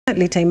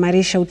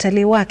litaimarisha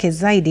utalii wake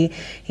zaidi.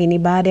 Hii ni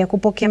baada ya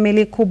kupokea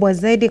meli kubwa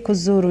zaidi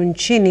Kuzuru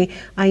nchini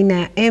aina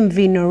ya MV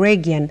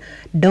Norwegian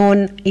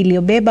Dawn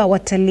iliyobeba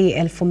watalii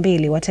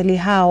 2000. Watalii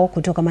hao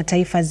kutoka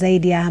mataifa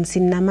zaidi ya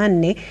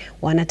 54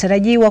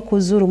 wanatarajiwa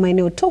kuzuru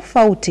maeneo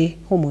tofauti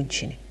humu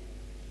nchini.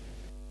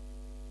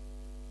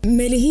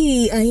 Meli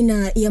hii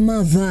aina ya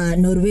MV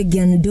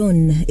Norwegian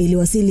Dawn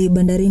iliwasili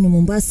bandarini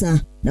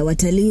Mombasa na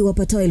watalii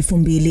wapatao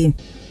 2000.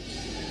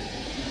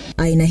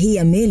 Aina hii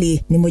ya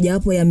meli ni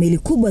mojawapo ya meli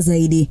kubwa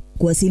zaidi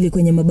kuwasili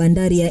kwenye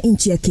mabandari ya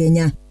nchi ya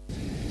Kenya.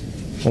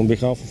 On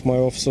behalf of my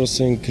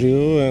officers and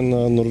crew and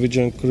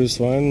Norwegian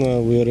cruise line,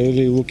 we are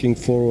really looking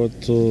forward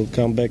to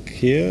come back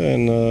here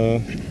and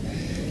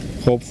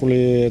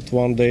hopefully at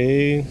one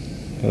day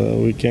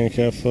we can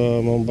have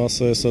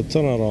Mombasa as a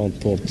turnaround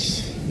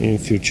port in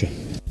future.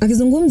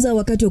 Akizungumza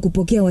wakati wa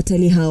kupokea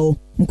watalii hao,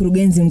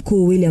 mkurugenzi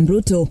mkuu William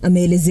Ruto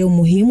ameelezea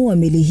umuhimu wa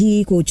meli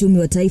hii kwa uchumi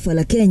wa taifa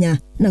la Kenya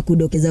na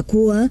kudokeza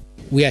kuwa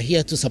we are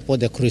here to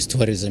support the cruise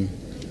tourism,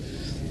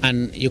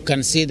 and you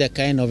can see the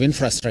kind of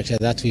infrastructure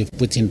that we've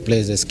put in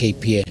place as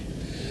KPA.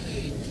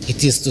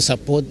 It is to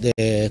support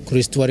the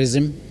cruise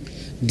tourism.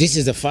 This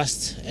is the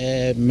first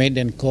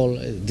maiden call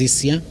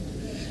this year,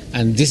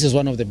 and this is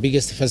one of the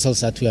biggest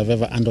vessels that we have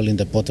ever handled in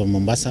the port of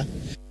Mombasa.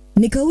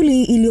 Ni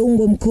kauli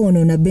iliyoungwa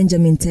mkono na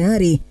Benjamin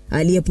Tayari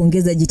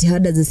aliyepongeza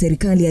jitihada za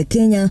serikali ya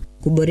Kenya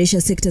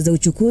kuboresha sekta za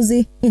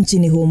uchukuzi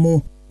nchini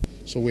humo.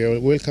 So we are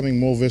welcoming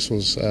more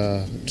vessels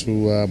to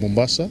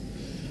Mombasa,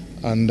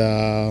 and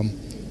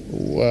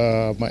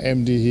my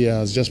MD here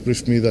has just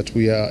briefed me that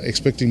we are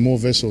expecting more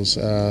vessels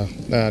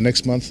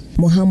next month.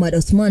 Mohamed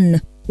Osman,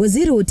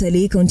 waziri wa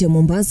utalii kaunti ya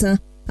Mombasa,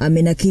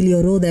 amenakili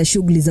orodha ya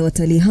shughuli za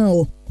watalii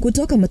hao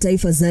kutoka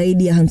mataifa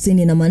zaidi ya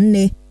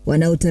 54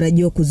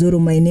 wanaotarajiwa kuzuru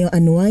maeneo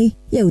anuai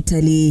ya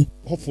utalii.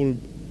 Hopefully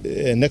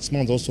next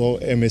month also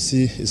MSC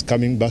is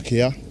coming back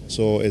here.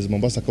 So as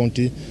Mombasa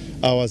County,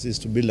 ours is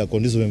to build a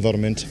conducive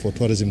environment for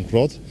tourism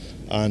growth,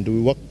 and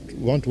we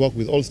want to work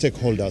with all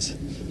stakeholders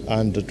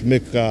and to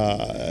make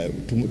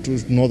to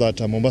know that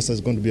Mombasa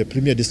is going to be a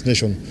premier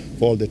destination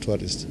for all the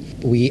tourists.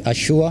 We are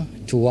sure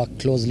to work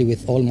closely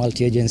with all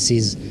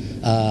multi-agencies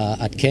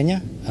at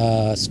Kenya,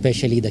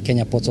 especially the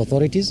Kenya Ports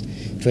Authorities,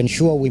 to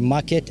ensure we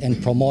market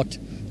and promote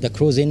the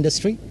cruise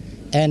industry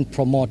and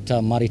promote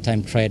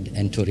maritime trade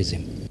and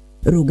tourism.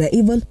 Ruga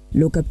Evil,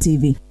 Look Up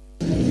TV.